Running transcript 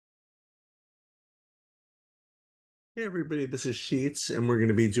Hey everybody, this is Sheets, and we're going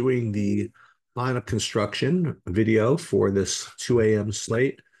to be doing the lineup construction video for this 2 a.m.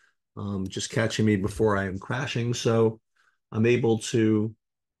 slate. Just catching me before I am crashing, so I'm able to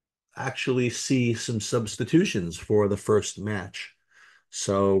actually see some substitutions for the first match.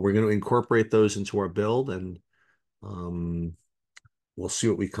 So we're going to incorporate those into our build, and um, we'll see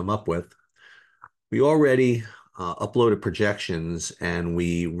what we come up with. We already uploaded projections and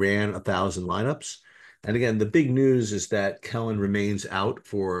we ran 1,000 lineups. And again, the big news is that Kellen remains out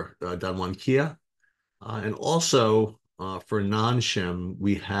for Danwan Kia. And also for non-Shim,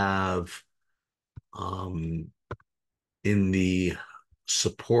 we have um, in the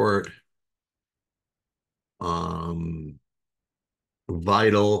support um,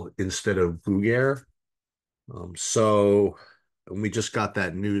 Vital instead of Guger. So and we just got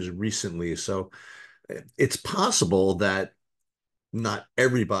that news recently. So it's possible that not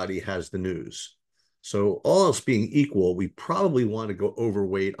everybody has the news. So all else being equal, we probably want to go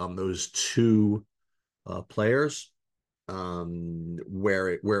overweight on those two players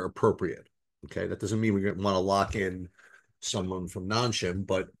where appropriate. Okay, that doesn't mean we want to lock in someone from non-shim,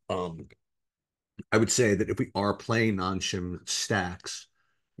 but I would say that if we are playing non-shim stacks,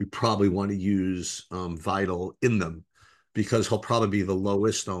 we probably want to use Vital in them because he'll probably be the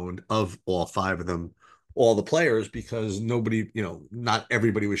lowest owned of all five of them, all the players, because nobody, not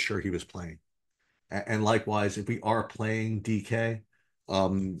everybody was sure he was playing. And likewise, if we are playing DK,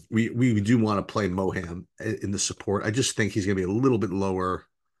 we do want to play Moham in the support. I just think he's going to be a little bit lower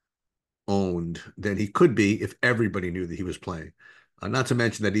owned than he could be if everybody knew that he was playing. Not to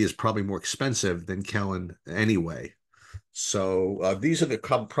mention that he is probably more expensive than Kellen anyway. So these are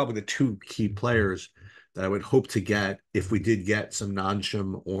probably the two key players that I would hope to get if we did get some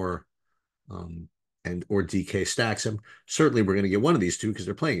non-shim um, or DK stacks. And certainly we're going to get one of these two because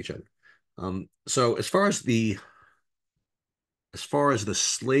they're playing each other. So as far as the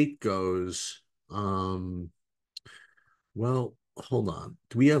slate goes, well, hold on.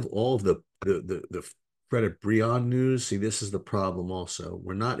 Do we have all of the Fred Brion news? See, this is the problem also.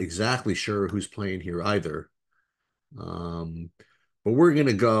 We're not exactly sure who's playing here either. Um, but we're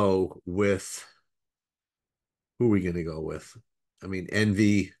gonna go with who are we gonna go with? I mean,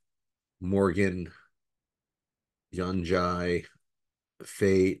 Envy, Morgan, Yunjai,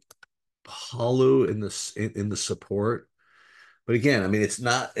 Fate, Palu in the support. But again, I mean, it's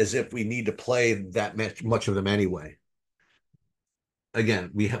not as if we need to play that much of them anyway.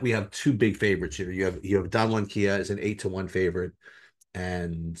 Again, we have two big favorites here. You have Don Kia as an 8-1 favorite,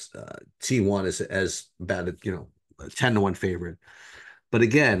 and T1 is as about a 10-1 favorite. But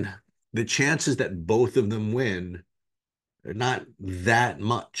again, the chances that both of them win are not that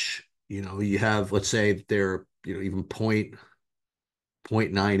much. You have, let's say they're even point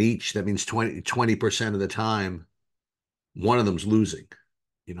nine each. That means 20% of the time one of them's losing.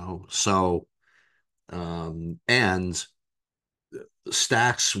 So and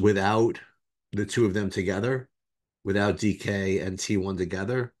stacks without the two of them together, without DK and T1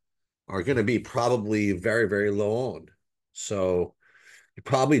 together, are going to be probably very, very low owned. So you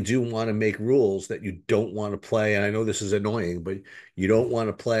probably do want to make rules that you don't want to play. And I know this is annoying, but you don't want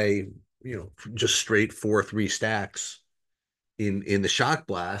to play, just straight 4-3 stacks in the shock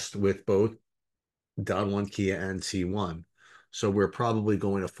blast with both Don One Kia and T1. So we're probably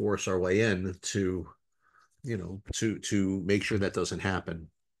going to force our way in to make sure that doesn't happen.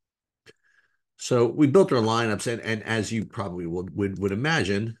 So we built our lineups, and as you probably would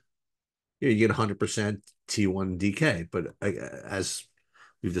imagine, you get 100% T1 DK. But as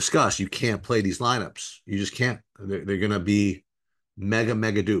we've discussed, you can't play these lineups. You just can't. They're going to be mega,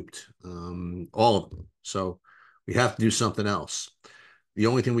 mega duped, all of them. So we have to do something else. The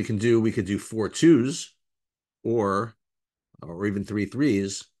only thing we could do 4 2s or even 3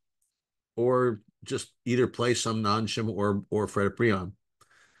 3s, or just either play some non-shim or Fred Prion.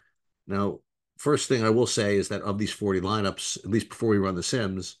 Now, first thing I will say is that of these 40 lineups, at least before we run the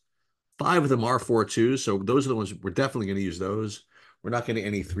Sims, 5 of them are 4 2s. So those are the ones we're definitely going to use those. We're not getting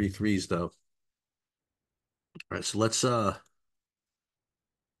any 3 3s though. All right, so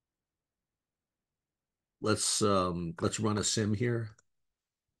let's run a sim here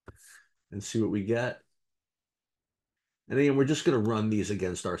and see what we get. And again, we're just going to run these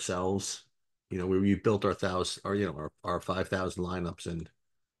against ourselves. We built our thousand, or our 5,000 lineups, and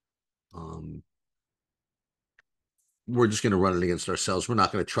um, we're just going to run it against ourselves. We're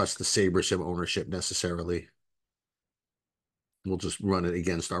not going to trust the SaberSim ownership necessarily. We'll just run it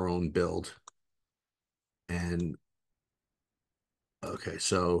against our own build. And okay,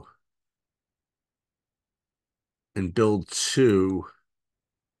 so in build two,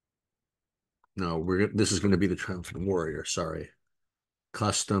 No, this is going to be the Triumphant Warrior. Sorry,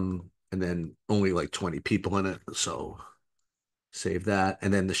 custom, and then only like 20 people in it. So save that,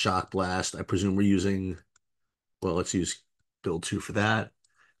 and then the Shock Blast. I presume we're using. Well, let's use build two for that,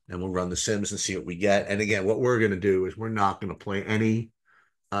 and we'll run the Sims and see what we get. And again, what we're going to do is we're not going to play any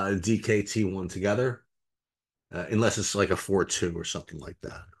DKT1 together unless it's like a 4-2 or something like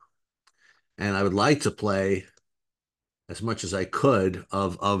that. And I would like to play as much as I could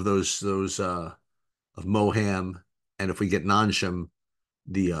of those of Moham, and if we get Nansham,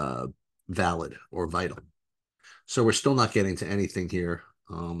 the Valid or Vital. So we're still not getting to anything here.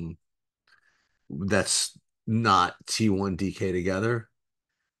 That's not T1 DK together,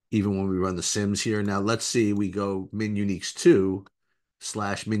 even when we run the Sims here. Now let's see, we go min uniques 2 /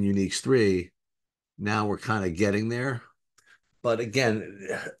 min uniques 3. Now we're kind of getting there. But again,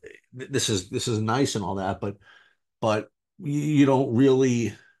 this is nice and all that, but you don't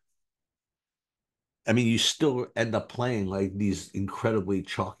really. I mean, you still end up playing like these incredibly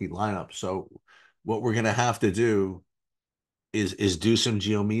chalky lineups. So what we're gonna have to do is do some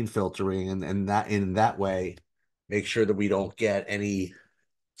geomean filtering, and that in that way make sure that we don't get any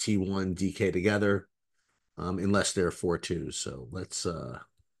T1 DK together, unless they're 4-2s. So let's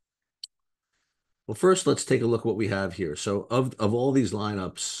well, first let's take a look what we have here. So of all these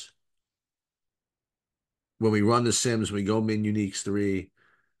lineups, when we run the Sims, we go min uniques 3,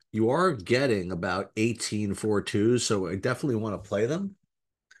 you are getting about 18 4-2s. So I definitely want to play them.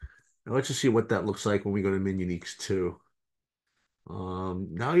 Now let's just see what that looks like when we go to min uniques 2.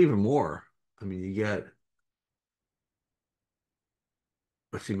 Not even more. I mean, you get,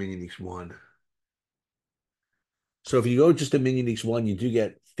 let's see, min uniques 1. So if you go just to min uniques 1, you do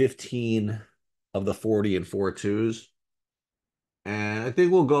get 15 of the 40 and 4-2s. And I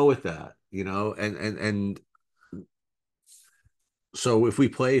think we'll go with that, and so if we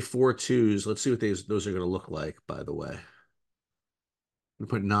play 4-2s, let's see what those are going to look like, by the way. We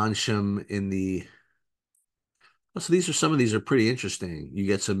put Nansham in the. So these are some of these are pretty interesting. You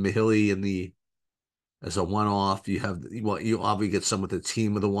get some Mahili in the as a one-off. You have you obviously get some with the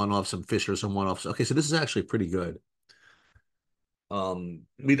team with a one-off, some Fisher, some one-offs. Okay, so this is actually pretty good.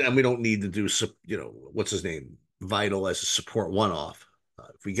 We don't need to do what's his name, Vital as a support one-off.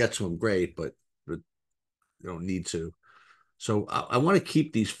 If we get to him, great, but you don't need to. So I want to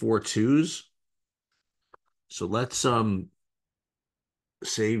keep these 4-2s. So let's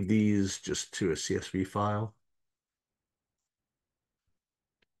save these just to a CSV file.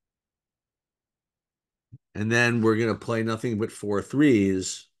 And then we're going to play nothing but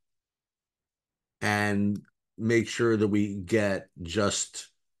 4-3s and make sure that we get just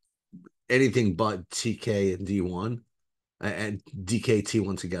anything but TK and D1 and DK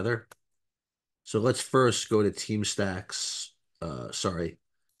T1 together. So let's first go to team stacks.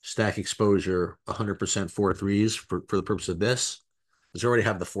 Stack exposure 100% 4-3s for the purpose of this. Because I already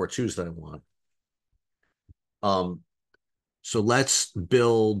have the 4-2s that I want. So let's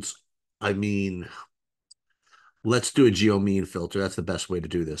build. I mean, let's do a geomean filter. That's the best way to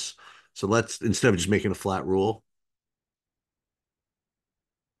do this. So let's, instead of just making a flat rule.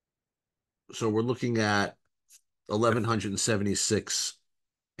 So we're looking at 1,176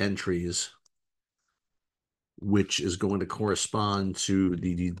 entries, which is going to correspond to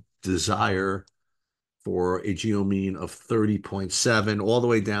the desire for a geomean of 30.7 all the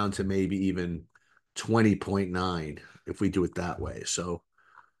way down to maybe even 20.9 if we do it that way. So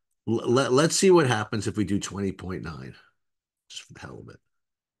let's see what happens if we do 20.9, just for the hell of it.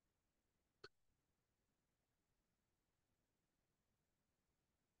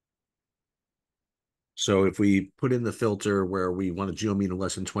 So if we put in the filter where we want a geomean of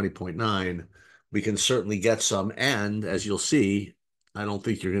less than 20.9, we can certainly get some. And as you'll see, I don't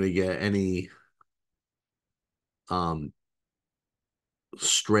think you're going to get any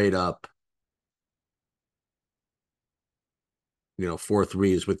straight up,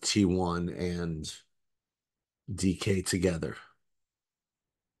 4-3s with T1 and DK together.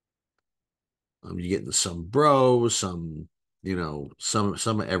 You're getting some bros, some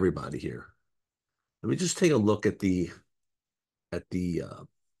of everybody here. Let me just take a look at the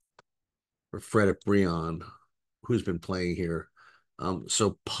Frederick Brion, who's been playing here.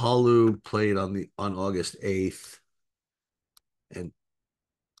 So Palu played on August 8th, and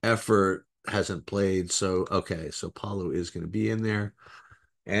Effort hasn't played. So okay, so Palu is going to be in there,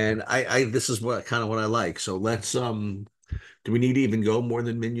 and I this is what I like. So let's do we need to even go more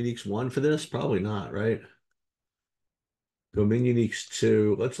than min uniques 1 for this? Probably not, right? Go min uniques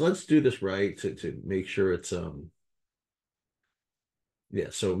 2. Let's do this right to make sure it's yeah.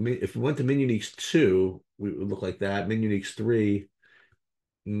 So if we went to min uniques 2, we would look like that. Min uniques 3,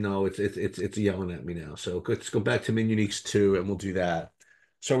 No, it's yelling at me now. So let's go back to Min Uniques 2 and we'll do that.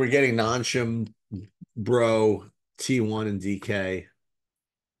 So we're getting non-shim, bro, T1 and DK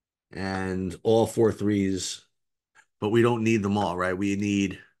and all four threes, but we don't need them all, right?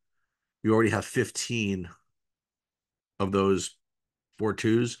 We already have 15 of those four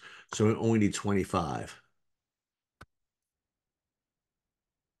twos, so we only need 25.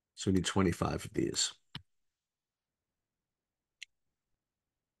 So we need 25 of these.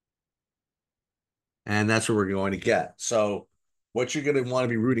 And that's what we're going to get. So what you're going to want to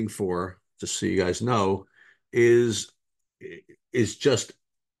be rooting for, just so you guys know, is is just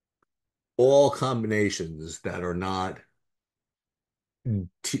all combinations that are not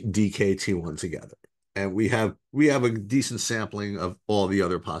DKT1 together. And we have a decent sampling of all the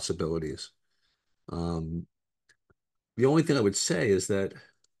other possibilities. Um, the only thing I would say is that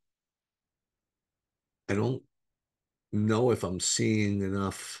I don't know if I'm seeing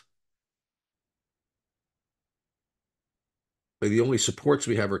enough. Like the only supports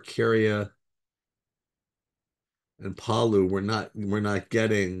we have are Kyria and Palu. We're not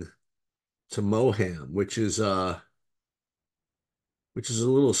getting to Moham, which is a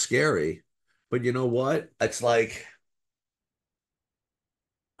little scary. But you know what? It's like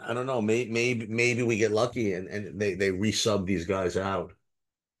I don't know. Maybe we get lucky and they resub these guys out.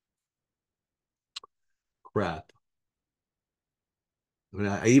 Crap. I mean,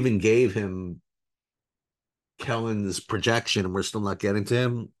 I even gave him Kellen's projection, and we're still not getting to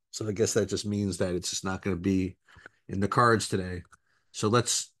him. So I guess that just means that it's just not going to be in the cards today. So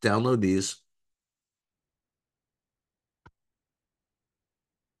let's download these,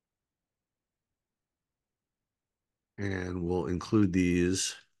 and we'll include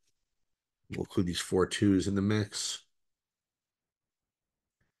these. We'll include these four twos in the mix,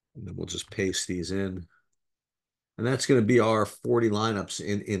 and then we'll just paste these in. And that's going to be our 40 lineups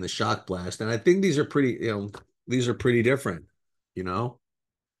in the Shock Blast. And I think these are pretty different. You know,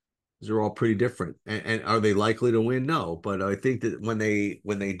 these are all pretty different. And are they likely to win? No, but I think that when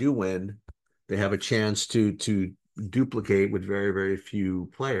they do win, they have a chance to duplicate with very very few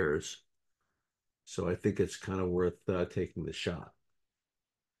players. So I think it's kind of worth taking the shot.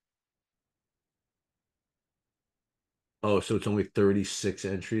 Oh, so it's only 36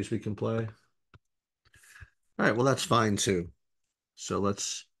 entries we can play. All right, well that's fine too. So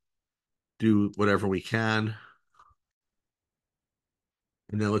let's do whatever we can.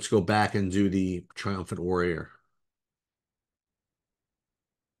 And then let's go back and do the Triumphant Warrior.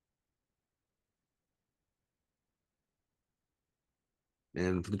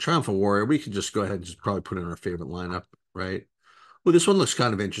 And for the Triumphant Warrior, we could just go ahead and just probably put in our favorite lineup, right? Well, this one looks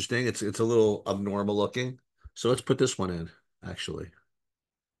kind of interesting. It's a little abnormal looking. So let's put this one in, actually.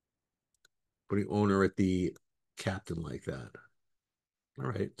 Putting owner at the captain like that. All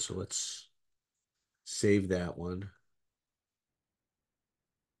right, so let's save that one.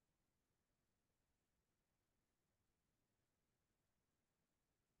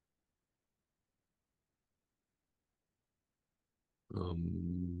 No,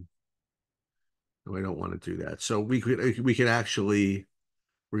 I don't want to do that. So we could actually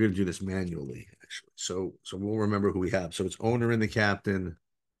we're going to do this manually actually. So we'll remember who we have. So it's owner and the captain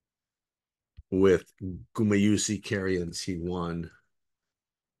with Gumayusi, Carey, and T1,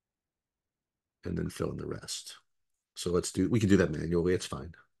 and then fill in the rest. So we can do that manually. It's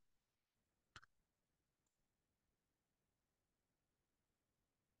fine.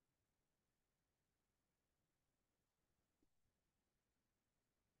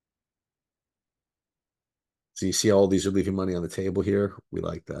 So you see all these are leaving money on the table here. We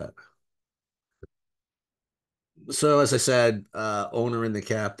like that. So as I said, owner and the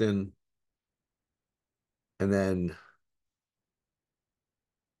captain, and then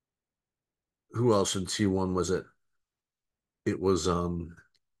who else in T1 was it? It was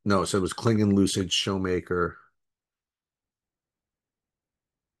no, so it was Klingon, Lucid, Showmaker,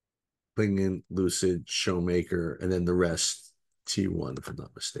 Klingon, Lucid, Showmaker, and then the rest T1, if I'm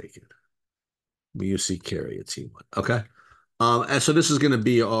not mistaken. You see carry a T1. Okay. And so this is going to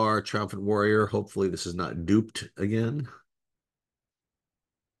be our Triumphant Warrior. Hopefully this is not duped again.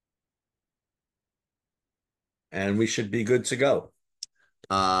 And we should be good to go.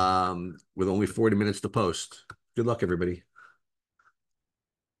 With only 40 minutes to post. Good luck, everybody.